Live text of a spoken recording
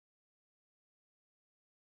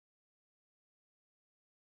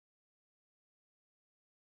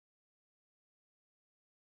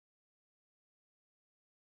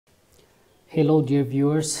Hello dear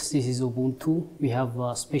viewers, this is Ubuntu. We have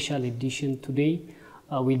a special edition today.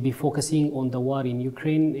 We'll be focusing on the war in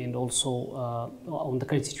Ukraine and also on the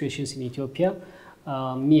current situations in Ethiopia.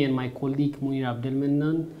 Me and my colleague Munir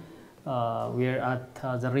Abdelmanan, we're at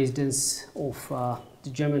the residence of the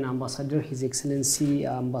German ambassador, His Excellency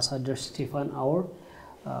Ambassador Stephan Auer.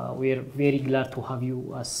 We're very glad to have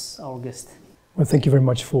you as our guest. Well, thank you very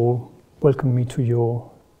much for welcoming me to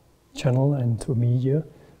your channel and to media.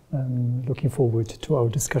 I'm looking forward to our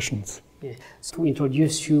discussions. Yeah. So to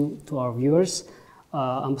introduce you to our viewers,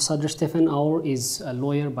 Ambassador Stephan Auer is a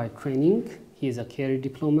lawyer by training. He is a career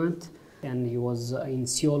diplomat and he was in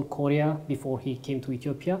Seoul, Korea before he came to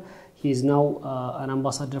Ethiopia. He is now an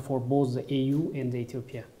ambassador for both the EU and the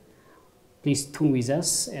Ethiopia. Please tune with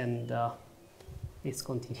us and let's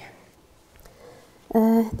continue.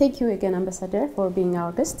 Thank you again, Ambassador, for being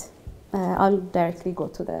our guest. I'll directly go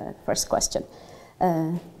to the first question.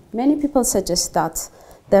 Many people suggest that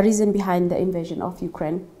the reason behind the invasion of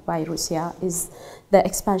Ukraine by Russia is the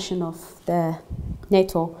expansion of the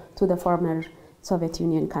NATO to the former Soviet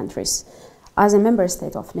Union countries. As a member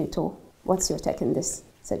state of NATO, what's your take on these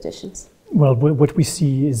suggestions? Well, what we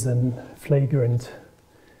see is a flagrant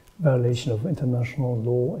violation of international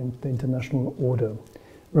law and the international order.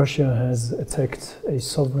 Russia has attacked a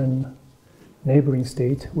sovereign neighboring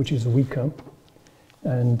state, which is weaker,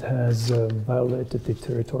 and has violated the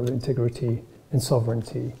territorial integrity and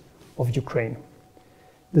sovereignty of Ukraine.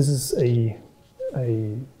 This is a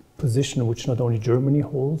position which not only Germany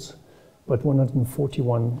holds, but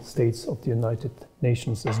 141 states of the United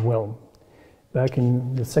Nations as well. Back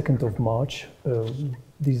in the 2nd of March,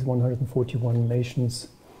 these 141 nations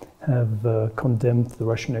have condemned the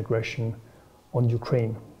Russian aggression on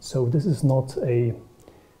Ukraine. So this is not a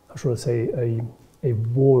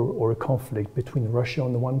war or a conflict between Russia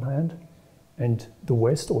on the one hand and the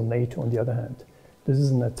West or NATO on the other hand. This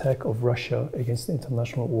is an attack of Russia against the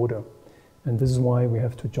international order. And this is why we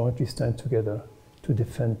have to jointly stand together to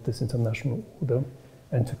defend this international order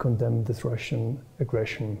and to condemn this Russian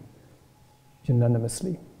aggression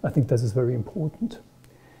unanimously. I think this is very important.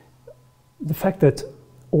 The fact that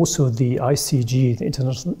also the ICJ, the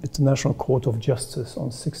International Court of Justice,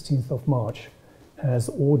 on 16th of March has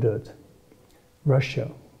ordered Russia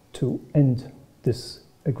to end this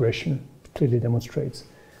aggression clearly demonstrates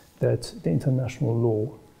that the international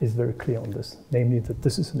law is very clear on this, namely that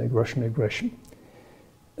this is an Russian aggression.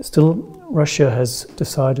 Still, Russia has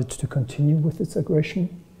decided to continue with its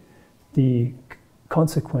aggression. The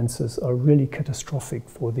consequences are really catastrophic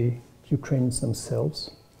for the Ukrainians themselves.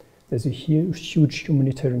 There's a huge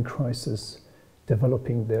humanitarian crisis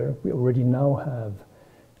developing there. We already now have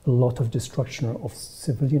a lot of destruction of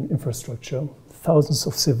civilian infrastructure. Thousands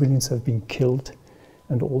of civilians have been killed,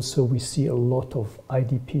 and also we see a lot of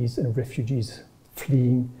IDPs and refugees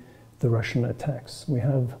fleeing the Russian attacks. We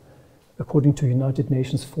have, according to United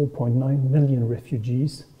Nations, 4.9 million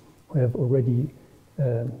refugees who have already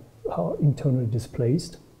are internally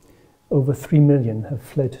displaced. Over 3 million have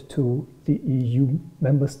fled to the EU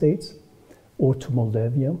member states or to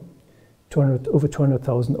Moldavia. Over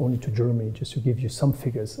 200,000 only to Germany, just to give you some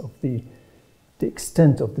figures of the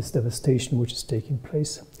extent of this devastation which is taking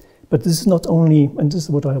place. But this is not only, and this is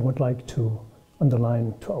what I would like to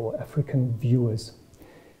underline to our African viewers,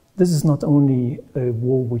 this is not only a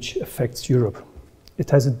war which affects Europe, it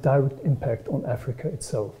has a direct impact on Africa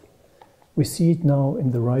itself. We see it now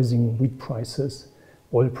in the rising wheat prices,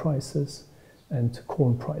 oil prices, and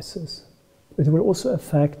corn prices. It will also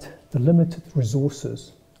affect the limited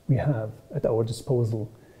resources we have at our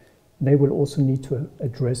disposal. They will also need to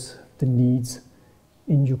address the needs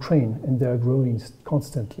in Ukraine, and they are growing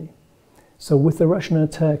constantly. So with the Russian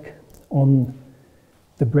attack on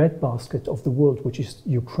the breadbasket of the world, which is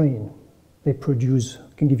Ukraine, they produce,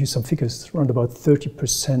 I can give you some figures, around about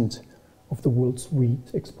 30% of the world's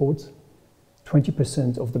wheat exports,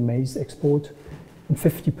 20% of the maize export, and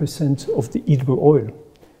 50% of the edible oil.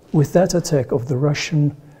 With that attack of the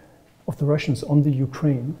Russians on the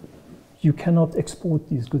Ukraine, you cannot export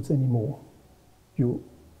these goods anymore. You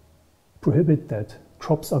prohibit that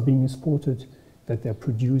crops are being exported, that they're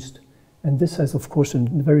produced, and this has, of course, a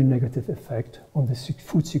very negative effect on the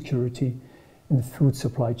food security and the food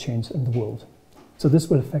supply chains in the world. So this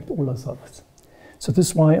will affect all of us. So this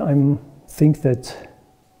is why I think that,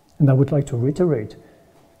 and I would like to reiterate,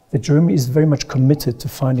 that Germany is very much committed to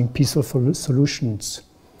finding peaceful solutions.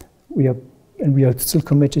 We are still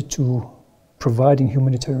committed to providing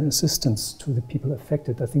humanitarian assistance to the people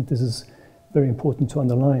affected. I think this is very important to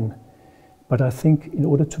underline. But I think in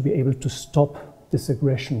order to be able to stop this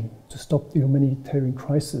aggression, to stop the humanitarian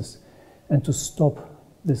crisis, and to stop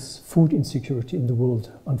this food insecurity in the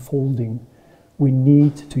world unfolding, we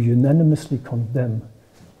need to unanimously condemn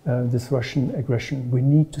this Russian aggression. We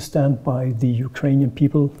need to stand by the Ukrainian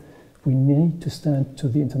people. We need to stand to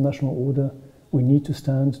the international order. We need to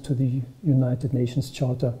stand to the United Nations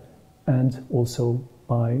Charter and also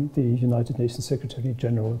by the United Nations Secretary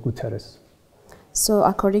General Guterres. So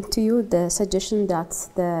according to you, the suggestion that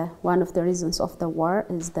one of the reasons of the war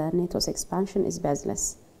is the NATO's expansion is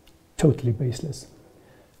baseless? Totally baseless.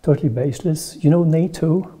 Totally baseless. You know,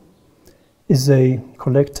 NATO is a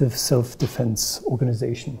collective self-defense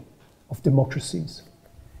organization of democracies.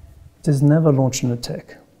 It has never launched an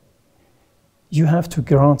attack. You have to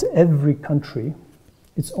grant every country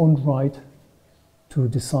its own right to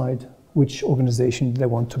decide which organization they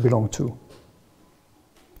want to belong to.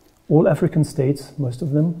 All African states, most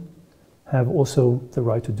of them, have also the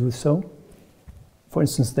right to do so. For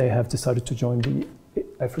instance, they have decided to join the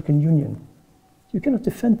African Union. You cannot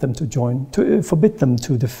defend them to join, forbid them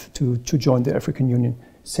to join the African Union.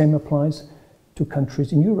 Same applies to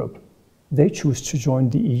countries in Europe. They choose to join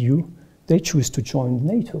the EU, they choose to join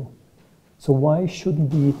NATO. So why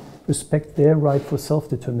shouldn't we respect their right for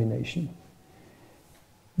self-determination?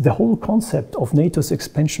 The whole concept of NATO's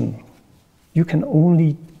expansion, you can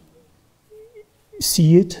only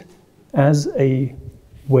see it as a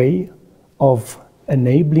way of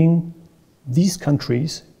enabling these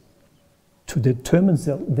countries to determine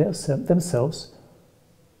themselves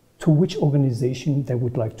to which organization they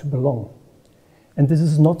would like to belong. And this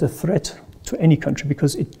is not a threat to any country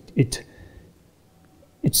because it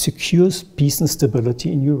secures peace and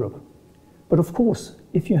stability in Europe. But of course,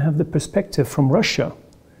 if you have the perspective from Russia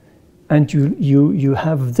and you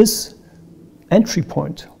have this entry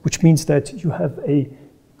point, which means that you have a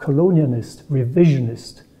colonialist,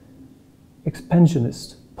 revisionist,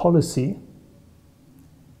 expansionist policy,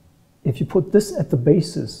 if you put this at the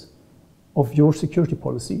basis of your security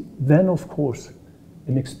policy, then of course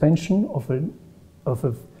an expansion of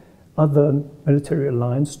other military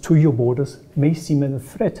alliance to your borders may seem a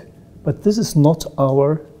threat, but this is not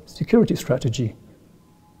our security strategy.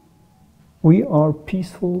 We are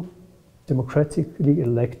peaceful, democratically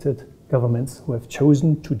elected governments who have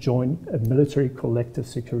chosen to join a military collective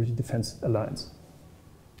security defense alliance.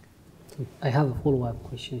 I have a follow-up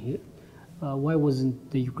question here. Why wasn't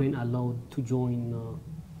the Ukraine allowed to join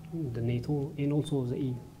the NATO and also the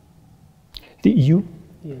EU? The EU?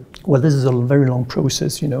 Yeah. Well, this is a very long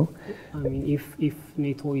process, you know. I mean, if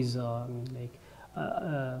NATO is like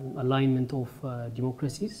alignment of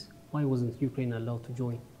democracies, why wasn't Ukraine allowed to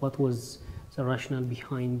join? What was the rationale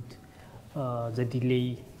behind the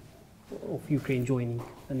delay of Ukraine joining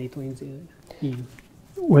the NATO and the EU?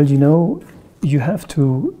 Well, you know, you have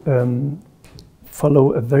to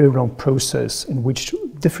follow a very long process in which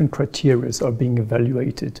different criteria are being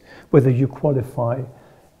evaluated, whether you qualify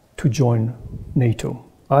to join NATO.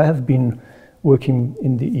 I have been working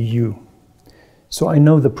in the EU, so I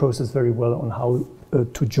know the process very well on how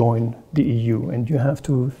to join the EU, and you have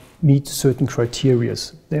to meet certain criteria.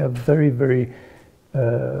 They are very, very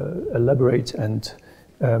elaborate, and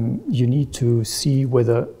you need to see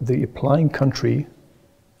whether the applying country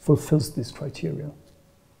fulfills this criteria.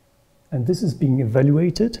 And this is being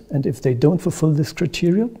evaluated, and if they don't fulfill this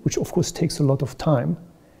criteria, which of course takes a lot of time,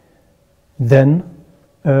 then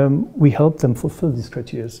we help them fulfill these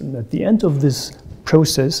criteria. And at the end of this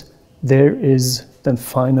process, there is then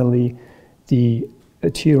finally the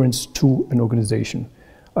adherence to an organization.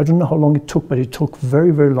 I don't know how long it took, but it took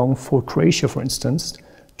very, very long for Croatia, for instance,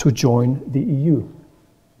 to join the EU.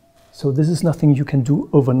 So this is nothing you can do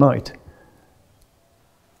overnight.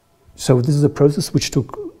 So this is a process which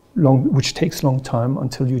takes long time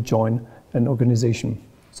until you join an organization.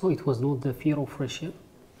 So it was not the fear of Russia?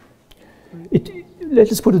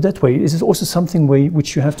 Let's put it that way. This is also something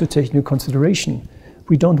which you have to take into consideration.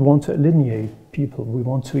 We don't want to alienate people. We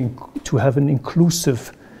want to have an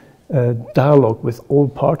inclusive dialogue with all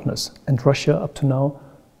partners. And Russia, up to now,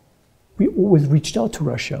 we always reached out to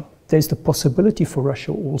Russia. There's the possibility for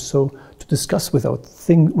Russia also to discuss with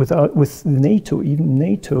NATO, even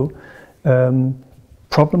NATO,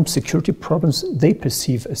 security problems they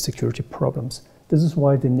perceive as security problems. This is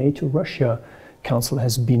why the NATO-Russia Council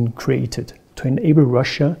has been created, to enable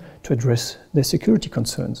Russia to address their security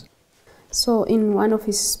concerns. So in one of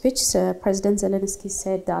his speeches, President Zelensky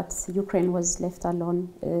said that Ukraine was left alone.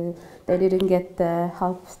 They didn't get the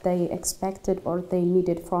help they expected or they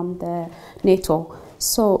needed from the NATO.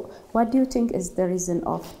 So what do you think is the reason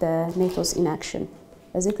of the NATO's inaction?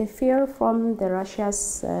 Is it a fear from the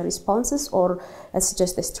Russia's responses, or it's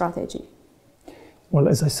just a strategy? Well,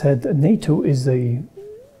 as I said, NATO is a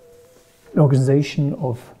an organization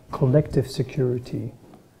of collective security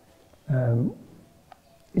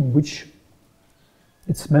in which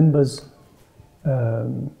its members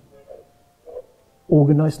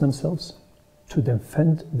organize themselves to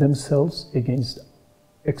defend themselves against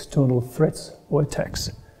external threats or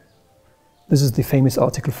attacks. This is the famous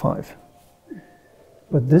Article 5.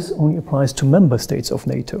 But this only applies to member states of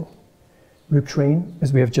NATO. Ukraine,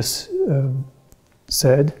 as we have just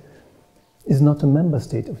said, is not a member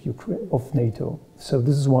state of NATO. So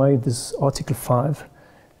this is why this Article 5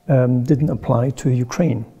 didn't apply to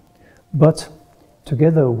Ukraine. But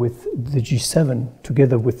together with the G7,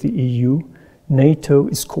 together with the EU, NATO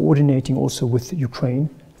is coordinating also with Ukraine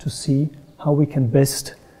to see how we can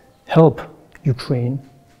best help Ukraine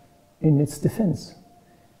in its defense.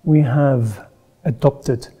 We have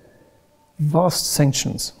adopted vast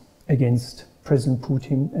sanctions against President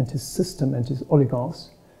Putin and his system and his oligarchs.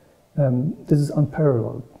 This is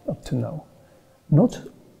unparalleled up to now. Not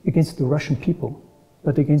against the Russian people,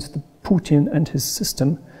 but against Putin and his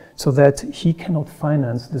system, so that he cannot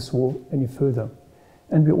finance this war any further.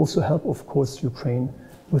 And we also help, of course, Ukraine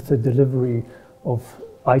with the delivery of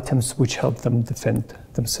items which help them defend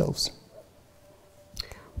themselves.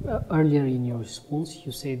 Earlier in your response,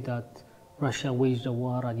 you said that Russia waged a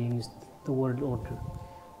war against the world order.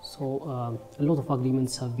 So a lot of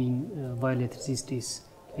agreements have been violated these days,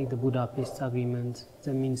 like the Budapest Agreement,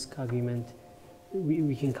 the Minsk Agreement.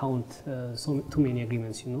 We can count too many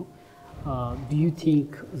agreements, you know. Do you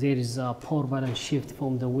think there is a power balance shift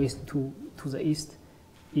from the west to the east?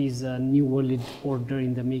 Is a new world order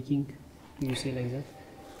in the making? Do you say like that?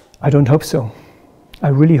 I don't hope so. I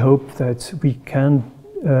really hope that we can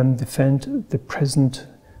defend the present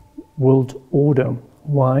world order.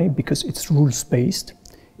 Why? Because it's rules-based.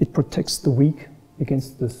 It protects the weak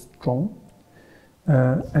against the strong.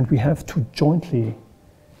 And we have to jointly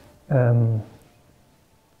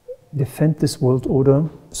defend this world order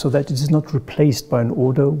so that it is not replaced by an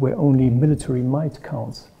order where only military might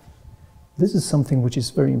counts. This is something which is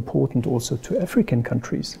very important also to African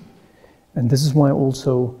countries. And this is why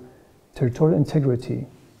also territorial integrity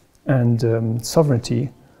and sovereignty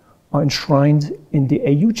are enshrined in the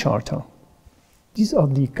AU Charter. These are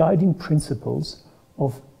the guiding principles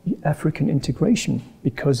of African integration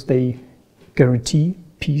because they guarantee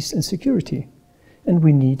peace and security. And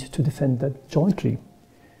we need to defend that jointly.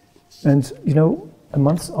 And, you know, a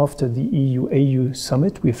month after the EU-AU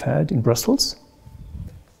summit we've had in Brussels,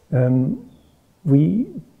 we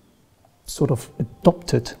sort of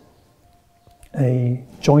adopted a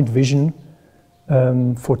joint vision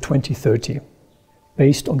for 2030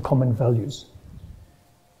 based on common values.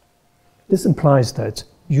 This implies that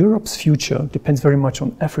Europe's future depends very much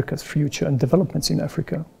on Africa's future and developments in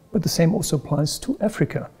Africa, but the same also applies to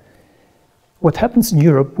Africa. What happens in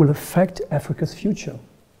Europe will affect Africa's future.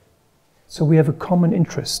 So we have a common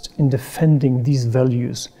interest in defending these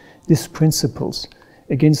values, these principles,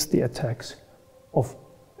 against the attacks of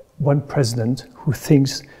one president who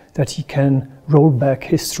thinks that he can roll back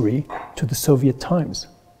history to the Soviet times.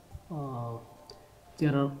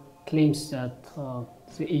 There are claims that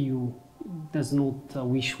the EU does not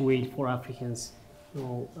wish well for Africans, you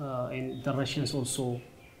know, and the Russians also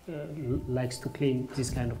likes to claim this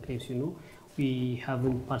kind of claims. You know, we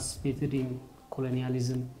haven't participated in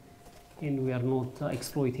colonialism, and we are not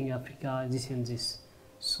exploiting Africa. This and this.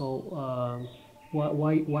 So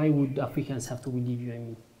why would Africans have to believe you? I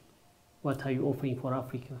mean, what are you offering for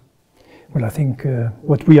Africa? Well, I think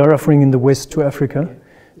what we are offering in the West to Africa,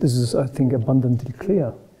 this is, I think, abundantly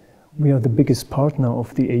clear. We are the biggest partner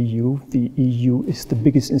of the AU. The EU is the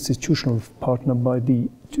biggest institutional partner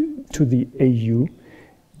to the AU.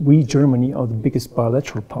 We, Germany, are the biggest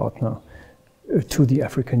bilateral partner to the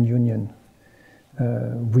African Union.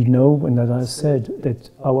 We know, and as I said, that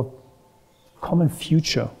our common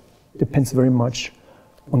future depends very much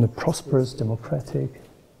on a prosperous, democratic,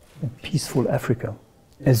 and peaceful Africa,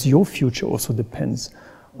 as your future also depends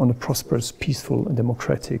on a prosperous, peaceful, and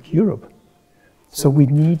democratic Europe. So we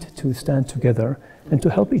need to stand together and to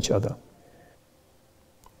help each other.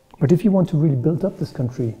 But if you want to really build up this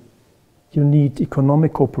country, you need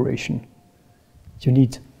economic cooperation, you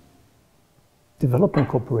need development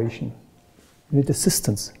cooperation, you need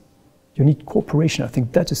assistance, you need cooperation. I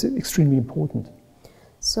think that is extremely important.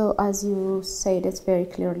 So, as you said it very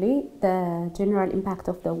clearly, the general impact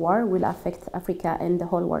of the war will affect Africa and the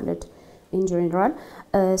whole world in general.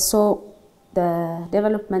 So, the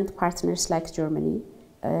development partners like Germany,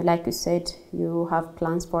 like you said, you have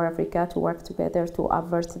plans for Africa to work together to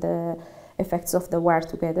avert the effects of the war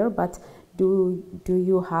together. But do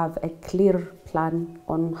you have a clear plan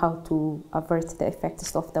on how to avert the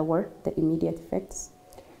effects of the war, the immediate effects?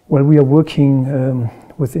 Well, we are working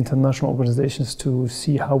with international organizations to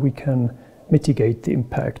see how we can mitigate the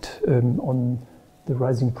impact on the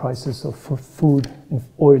rising prices of food and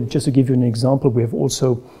oil. Just to give you an example, we have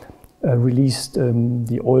also released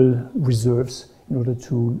the oil reserves in order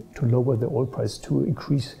to lower the oil price, to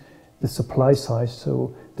increase the supply side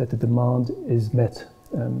so that the demand is met.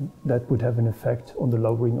 That would have an effect on the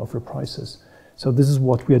lowering of the prices. So this is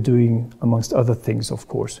what we are doing, amongst other things, of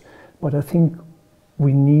course. But I think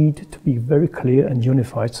we need to be very clear and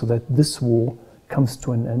unified so that this war comes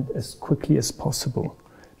to an end as quickly as possible,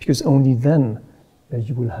 because only then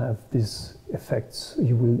you will have these effects,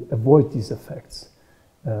 you will avoid these effects.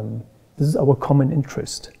 This is our common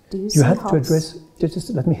interest. You have to address,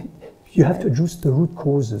 you have to address the root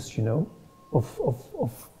causes, you know,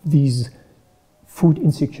 of these food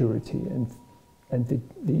insecurity and the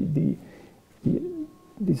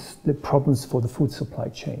problems for the food supply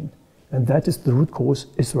chain. And that is the root cause,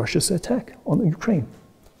 is Russia's attack on Ukraine.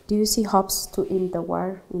 Do you see hopes to end the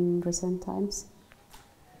war in recent times?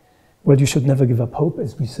 Well, you should never give up hope,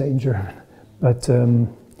 as we say in German. But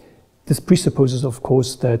this presupposes, of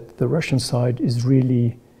course, that the Russian side is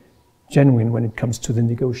really genuine when it comes to the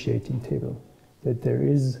negotiating table. That there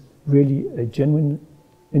is really a genuine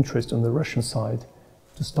interest on the Russian side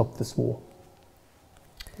to stop this war.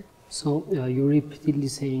 So you're repeatedly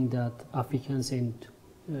saying that Africans and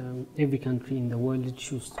every country in the world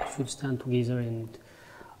should stand together and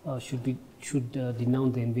should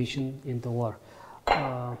denounce the invasion and the war.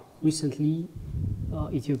 Recently,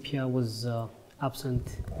 Ethiopia was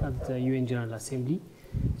absent at the UN General Assembly.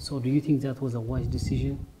 So do you think that was a wise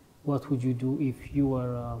decision? What would you do if you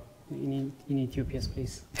were in Ethiopia's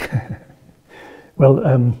place? Well,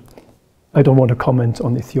 I don't want to comment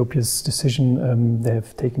on Ethiopia's decision. They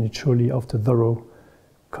have taken it surely after thorough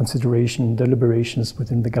consideration, deliberations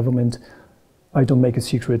within the government. I don't make a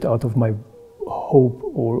secret out of my hope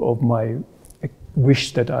or of my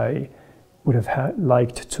wish that I would have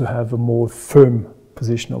liked to have a more firm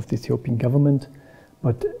position of the Ethiopian government.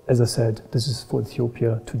 But as I said, this is for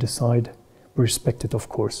Ethiopia to decide. We respect it, of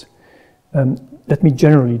course. Let me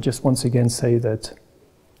generally just once again say that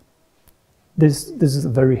this is a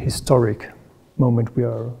very historic moment we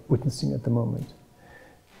are witnessing at the moment.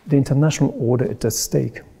 The international order is at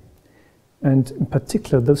stake. And in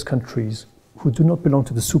particular, those countries who do not belong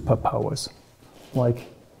to the superpowers, like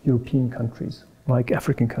European countries, like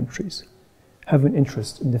African countries, have an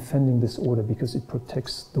interest in defending this order because it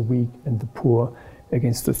protects the weak and the poor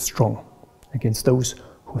against the strong, against those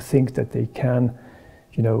who think that they can,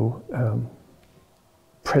 you know,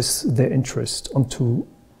 press their interest onto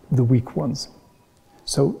the weak ones.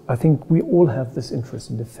 So I think we all have this interest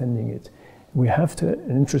in defending it. We have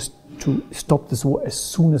an interest to stop this war as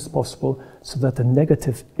soon as possible so that the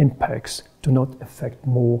negative impacts do not affect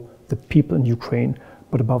more the people in Ukraine,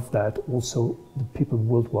 but above that also the people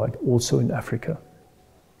worldwide, also in Africa.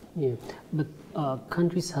 Yeah, but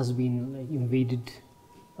countries has been invaded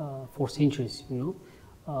for centuries, you know.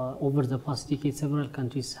 Over the past decade, several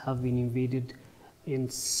countries have been invaded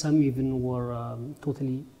and some even were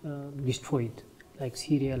totally destroyed, like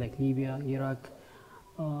Syria, like Libya, Iraq.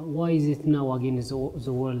 Why is it now against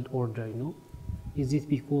the world order, you know? Is it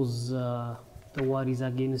because the war is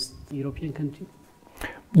against European country?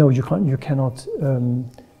 No, you cannot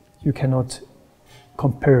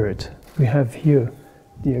compare it. We have here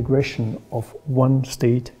the aggression of one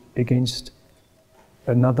state against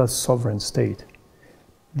another sovereign state.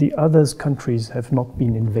 The other countries have not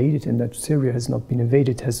been invaded, and that Syria has not been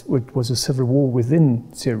invaded. It was a civil war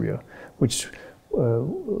within Syria, which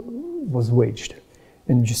was waged.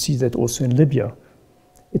 And you see that also in Libya.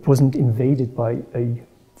 It wasn't invaded by a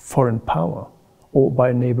foreign power or by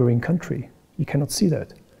a neighboring country. You cannot see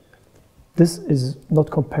that. This is not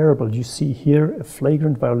comparable. You see here a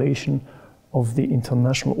flagrant violation of the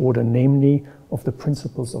international order, namely of the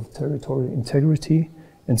principles of territorial integrity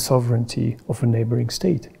and sovereignty of a neighboring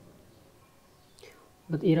state.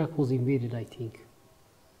 But Iraq was invaded, I think.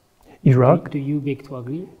 Iraq? Do you beg to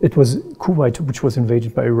agree? It was Kuwait which was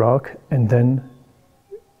invaded by Iraq, and then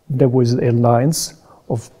there was an alliance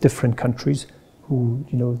of different countries who,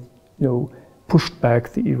 you know, pushed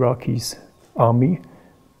back the Iraqi army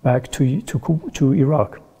back to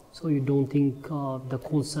Iraq. So you don't think the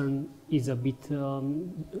concern is a bit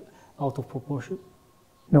out of proportion?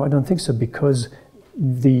 No, I don't think so, because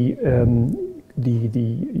the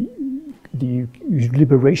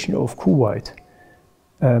liberation of Kuwait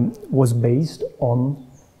was based on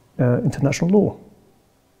international law.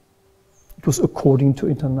 it was according to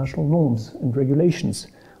international norms and regulations,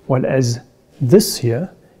 while as this here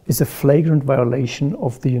is a flagrant violation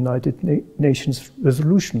of the United Nations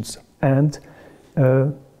resolutions and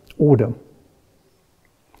order.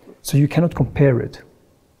 So you cannot compare it.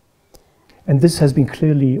 And this has been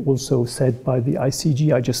clearly also said by the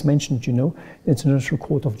ICJ. I just mentioned, you know, the International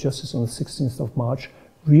Court of Justice on the 16th of March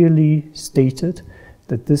really stated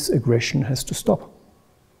that this aggression has to stop.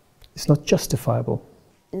 It's not justifiable.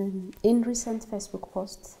 In recent Facebook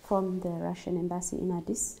posts from the Russian embassy in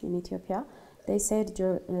Addis, in Ethiopia, they said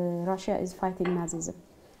Russia is fighting Nazism,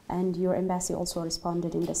 and your embassy also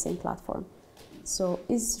responded in the same platform. So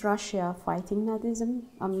is Russia fighting Nazism?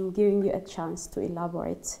 I'm giving you a chance to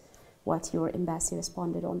elaborate what your embassy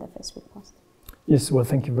responded on the Facebook post. Yes, well,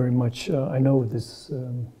 thank you very much. I know this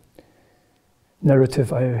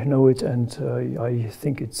narrative, I know it, and I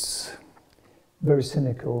think it's very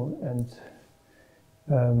cynical, and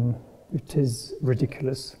it is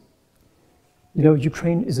ridiculous. You know,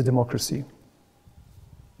 Ukraine is a democracy.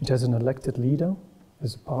 It has an elected leader,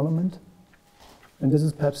 has a parliament, and this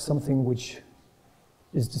is perhaps something which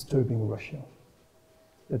is disturbing Russia,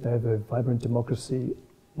 that they have a vibrant democracy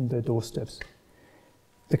on their doorsteps.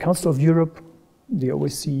 The Council of Europe, the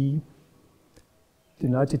OSCE, the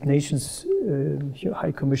United Nations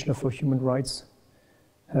High Commissioner for Human Rights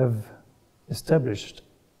have established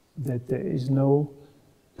that there is no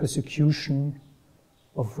persecution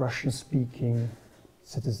of Russian-speaking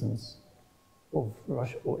citizens, of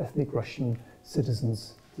Russia, or ethnic Russian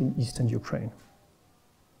citizens in eastern Ukraine.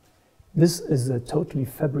 This is a totally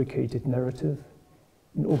fabricated narrative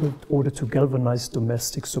in order to galvanize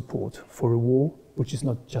domestic support for a war which is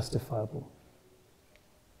not justifiable.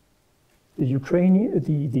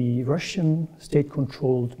 The Russian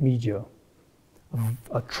state-controlled media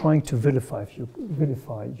are trying to vilify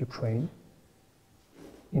Ukraine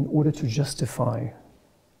in order to justify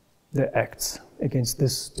their acts against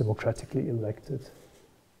this democratically elected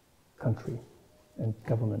country and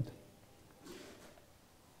government.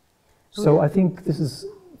 So I think this is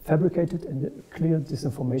fabricated and a clear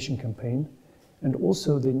disinformation campaign. And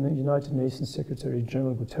also the United Nations Secretary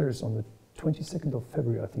General Guterres on the 22nd of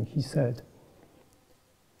February, I think he said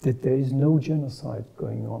that there is no genocide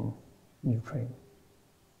going on in Ukraine.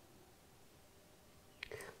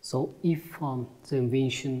 So if the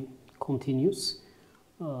invasion continues,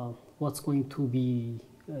 what's going to be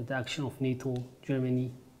the action of NATO,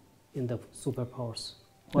 Germany, and the superpowers?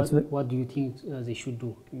 What do you think they should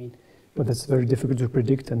do? I mean, but that's very difficult to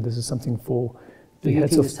predict, and this is something for the heads of...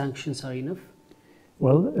 Do you think the sanctions are enough?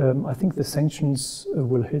 Well, I think the sanctions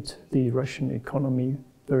will hit the Russian economy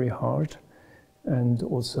very hard, and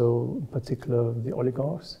also in particular the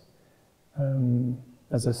oligarchs.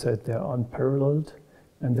 As I said, they are unparalleled,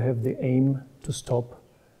 and they have the aim to stop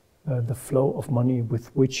the flow of money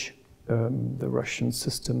with which the Russian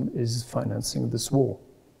system is financing this war.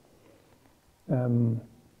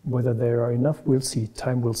 Whether there are enough, we'll see.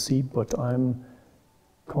 Time will see, but I'm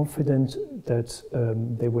confident that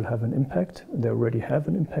they will have an impact. They already have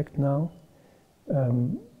an impact now.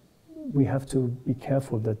 We have to be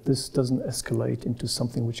careful that this doesn't escalate into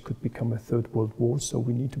something which could become a third world war, so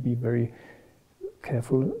we need to be very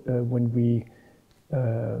careful when we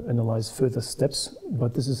analyze further steps.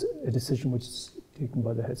 But this is a decision which is taken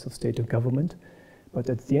by the heads of state and government. But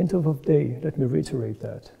at the end of the day, let me reiterate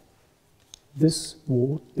that this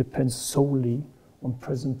war depends solely on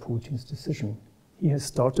President Putin's decision. He has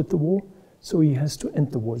started the war, so he has to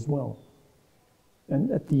end the war as well.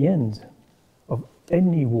 And at the end of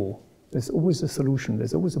any war, there's always a solution,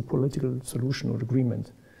 there's always a political solution or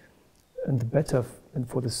agreement. And the better, and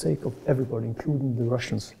for the sake of everybody, including the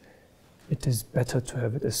Russians, it is better to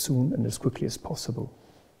have it as soon and as quickly as possible.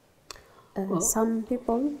 Some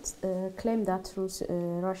people claim that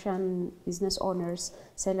Russian business owners,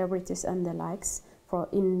 celebrities and the likes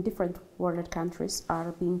in different world countries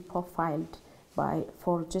are being profiled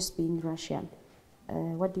for just being Russian.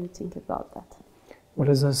 What do you think about that? Well,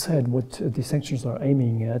 as I said, what the sanctions are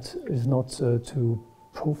aiming at is not to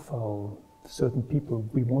profile certain people.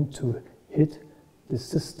 We want to hit the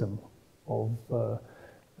system of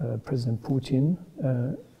President Putin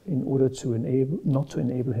in order to not to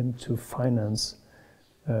enable him to finance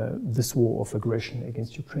this war of aggression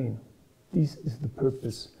against Ukraine. This is the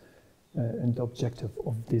purpose and the objective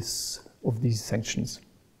of these sanctions.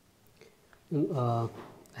 I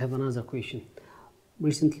have another question.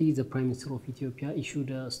 Recently, the Prime Minister of Ethiopia issued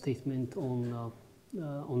a statement on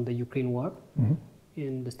the Ukraine war,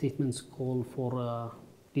 and the statements call for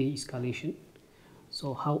de-escalation.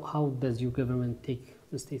 So how does your government take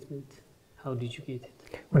the statement? How did you get it?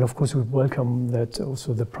 Well, of course, we welcome that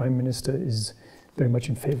also the Prime Minister is very much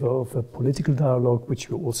in favor of a political dialogue, which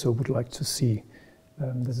we also would like to see.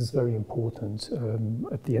 This is very important.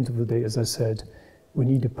 At the end of the day, as I said, we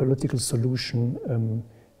need a political solution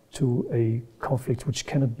to a conflict which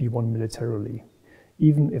cannot be won militarily.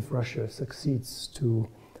 Even if Russia succeeds to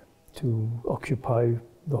occupy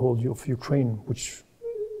the whole of Ukraine, which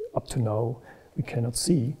up to now we cannot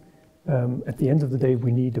see, at the end of the day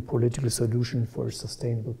we need a political solution for a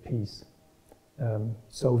sustainable peace.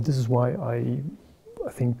 So this is why I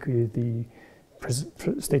think the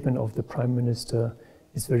statement of the Prime Minister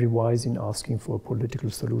is very wise in asking for a political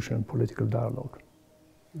solution and political dialogue.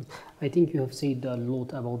 I think you have said a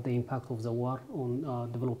lot about the impact of the war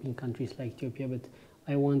on developing countries like Ethiopia, but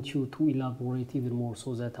I want you to elaborate even more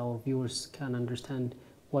so that our viewers can understand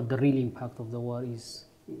what the real impact of the war is.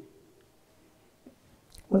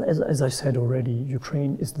 Well, as I said already,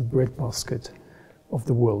 Ukraine is the breadbasket of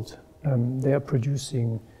the world. They are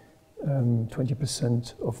producing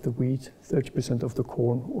 20% of the wheat, 30% of the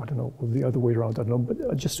corn, or I don't know, or the other way around, I don't know,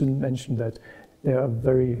 but just to mention that they are a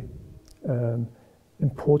very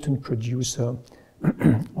important producer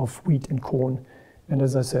of wheat and corn. And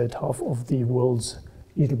as I said, half of the world's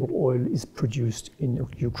eatable oil is produced in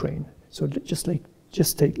Ukraine. So let's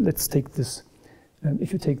take this.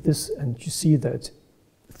 If you take this and you see that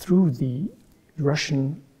through the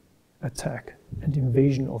Russian attack and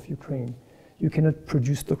invasion of Ukraine, you cannot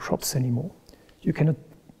produce the crops anymore. You cannot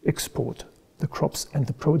export the crops and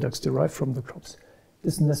the products derived from the crops.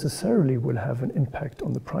 This necessarily will have an impact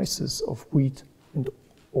on the prices of wheat and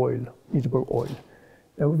oil, eatable oil.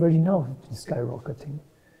 They're already now skyrocketing.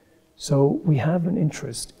 So we have an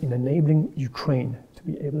interest in enabling Ukraine to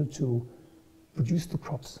be able to produce the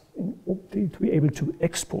crops, and to be able to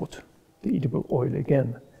export the eatable oil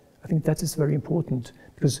again. I think that is very important,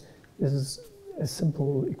 because this is a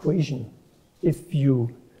simple equation. If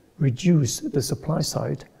you reduce the supply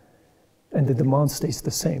side and the demand stays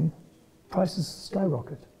the same, prices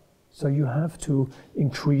skyrocket. So you have to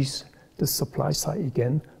increase the supply side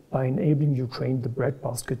again by enabling Ukraine, the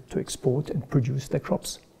breadbasket, to export and produce their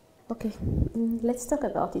crops. Okay, let's talk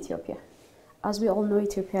about Ethiopia. As we all know,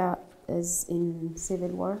 Ethiopia is in civil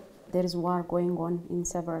war. There is war going on in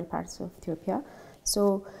several parts of Ethiopia.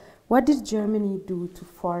 So what did Germany do to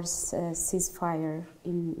force a ceasefire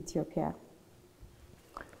in Ethiopia?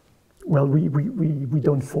 Well, we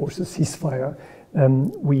don't force a ceasefire.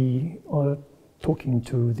 We are talking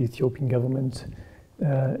to the Ethiopian government.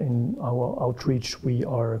 In our outreach, we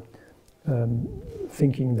are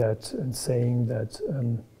thinking that and saying that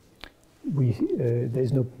there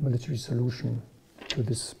is no military solution to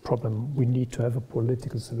this problem. We need to have a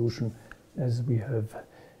political solution, as we have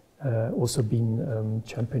also been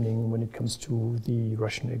championing when it comes to the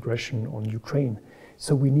Russian aggression on Ukraine.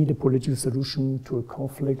 So we need a political solution to a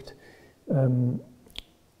conflict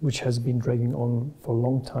which has been dragging on for a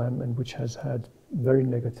long time and which has had very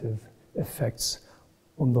negative effects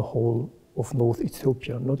on the whole of North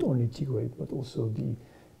Ethiopia, not only Tigray, but also the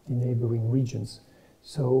neighboring regions.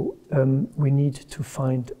 So we need to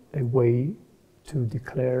find a way to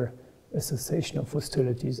declare a cessation of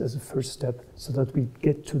hostilities as a first step, so that we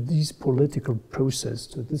get to this political process,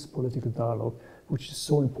 to this political dialogue, which is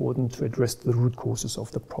so important to address the root causes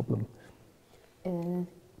of the problem.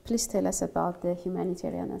 Please tell us about the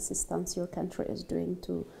humanitarian assistance your country is doing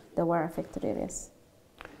to the war-affected areas.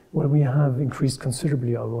 Well, we have increased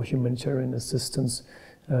considerably our humanitarian assistance.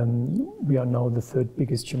 We are now the third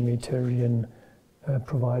biggest humanitarian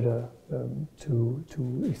provider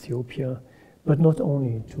to Ethiopia, but not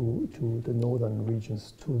only to the northern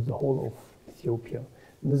regions, to the whole of Ethiopia.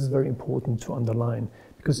 And this is very important to underline,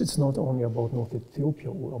 because it's not only about North Ethiopia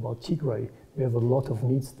or about Tigray. We have a lot of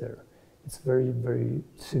needs there. It's very, very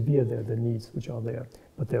severe there, the needs which are there.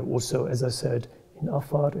 But they're also, as I said, in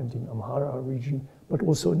Afar and in Amhara region, but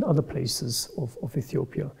also in other places of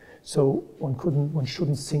Ethiopia. So one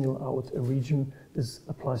shouldn't single out a region. This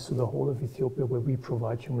applies to the whole of Ethiopia, where we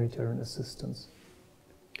provide humanitarian assistance.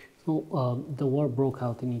 So the war broke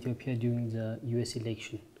out in Ethiopia during the US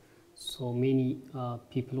election. So many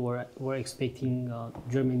people were expecting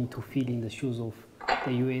Germany to fill in the shoes of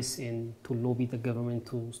the US and to lobby the government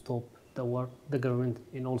to stop the war, the government,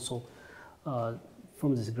 and also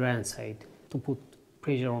from this grand side to put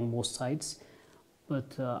pressure on both sides.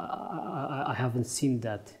 But I haven't seen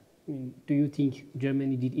that. I mean, do you think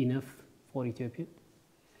Germany did enough for Ethiopia?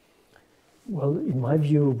 Well, in my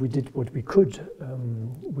view, we did what we could.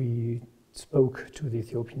 We spoke to the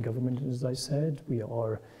Ethiopian government, and as I said, we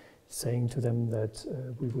are saying to them that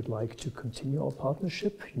we would like to continue our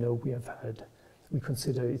partnership. You know, we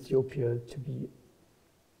consider Ethiopia to be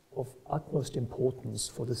of utmost importance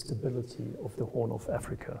for the stability of the Horn of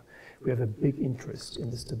Africa. We have a big interest in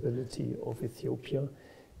the stability of Ethiopia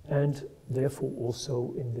and therefore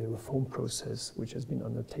also in the reform process which has been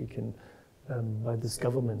undertaken by this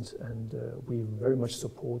government, and we very much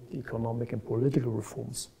support the economic and political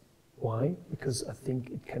reforms. Why? Because I think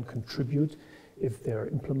it can contribute, if they are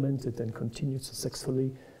implemented and continued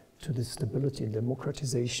successfully, to the stability and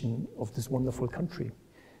democratization of this wonderful country.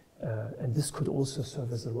 And this could also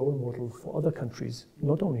serve as a role model for other countries,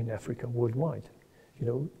 not only in Africa, worldwide. You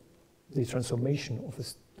know, the transformation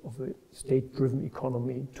of a state-driven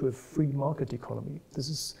economy to a free market economy. This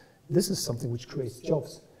is something which creates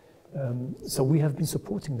jobs. So we have been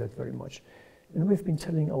supporting that very much. And we've been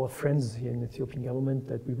telling our friends here in the Ethiopian government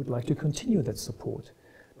that we would like to continue that support.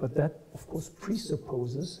 But that, of course,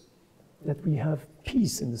 presupposes that we have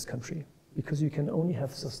peace in this country, because you can only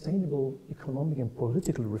have sustainable economic and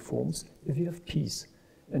political reforms if you have peace.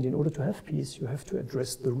 And in order to have peace, you have to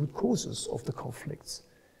address the root causes of the conflicts.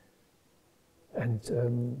 And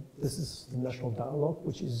this is the national dialogue,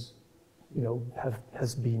 which is, you know,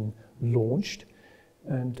 has been launched.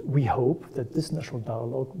 And we hope that this national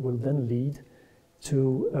dialogue will then lead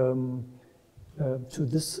to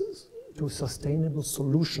sustainable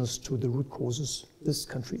solutions to the root causes this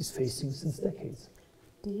country is facing since decades.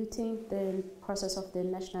 Do you think the process of the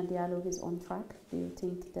national dialogue is on track? Do you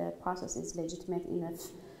think the process is legitimate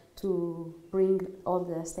enough to bring all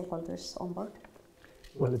the stakeholders on board?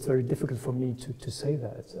 Well, it's very difficult for me to say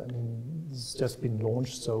that. I mean, it's just been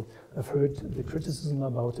launched, so I've heard the criticism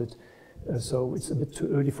about it. So it's a bit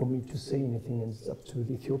too early for me to say anything, and it's up to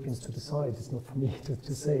the Ethiopians to decide. It's not for me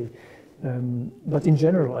to say. But in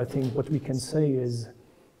general, I think what we can say is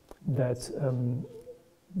that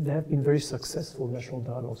there have been very successful national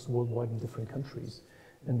dialogues worldwide in different countries,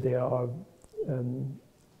 and they are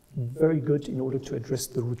very good in order to address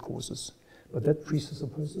the root causes. But that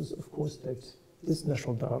presupposes, of course, that this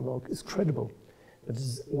national dialogue is credible, that it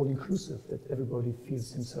is all-inclusive, that everybody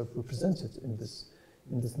feels himself represented in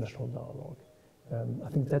this national dialogue. I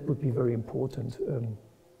think that would be very important.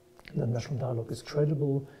 The national dialogue is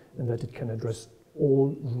credible and that it can address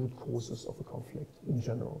all root causes of a conflict in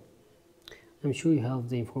general. I'm sure you have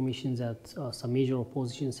the information that some major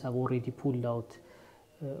oppositions have already pulled out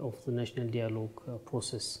of the national dialogue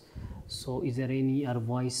process. So is there any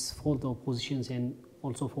advice for the oppositions and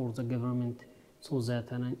also for the government so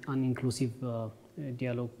that an inclusive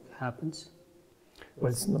dialogue happens?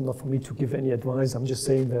 Well, it's not for me to give any advice. I'm just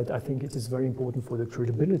saying that I think it is very important for the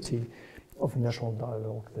credibility of a national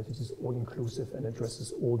dialogue that it is all-inclusive and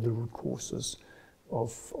addresses all the root causes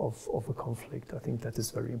of a conflict. I think that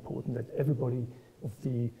is very important, that everybody of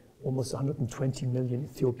the almost 120 million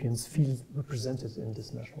Ethiopians feel represented in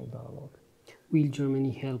this national dialogue. Will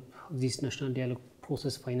Germany help this national dialogue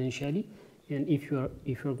process financially? And if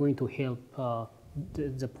you're going to help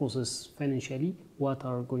the process financially, what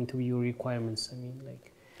are going to be your requirements? I mean,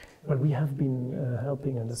 like. Well, we have been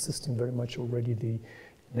helping and assisting very much already the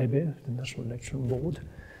NEBE, the National Election Board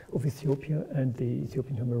of Ethiopia, and the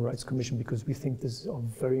Ethiopian Human Rights Commission, because we think these are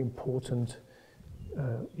very important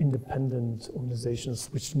independent organizations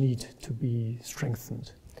which need to be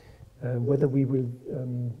strengthened. Whether we will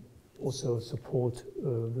also support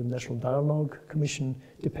the National Dialogue Commission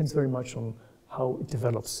depends very much on how it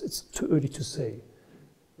develops. It's too early to say,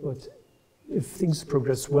 but if things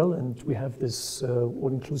progress well and we have this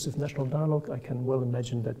all-inclusive national dialogue, I can well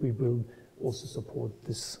imagine that we will also support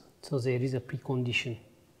this. So there is a precondition?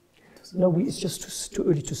 No, it's just too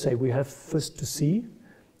early to say. We have first to see,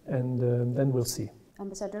 and then we'll see.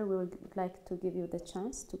 Ambassador, we would like to give you the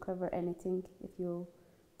chance to cover anything if you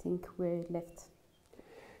think we're left.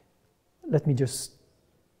 Let me just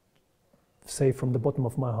say from the bottom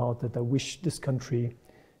of my heart that I wish this country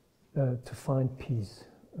to find peace,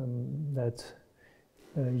 that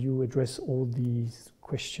you address all these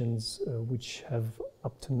questions which have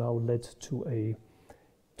up to now led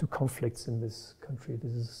to conflicts in this country.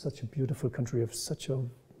 This is such a beautiful country of such a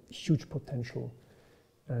huge potential,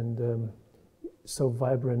 and so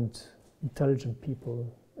vibrant, intelligent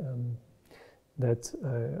people, that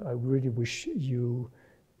I really wish you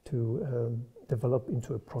to develop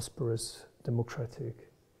into a prosperous,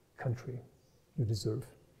 democratic country you deserve.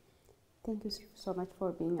 Thank you so much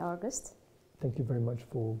for being our guest. Thank you very much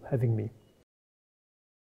for having me.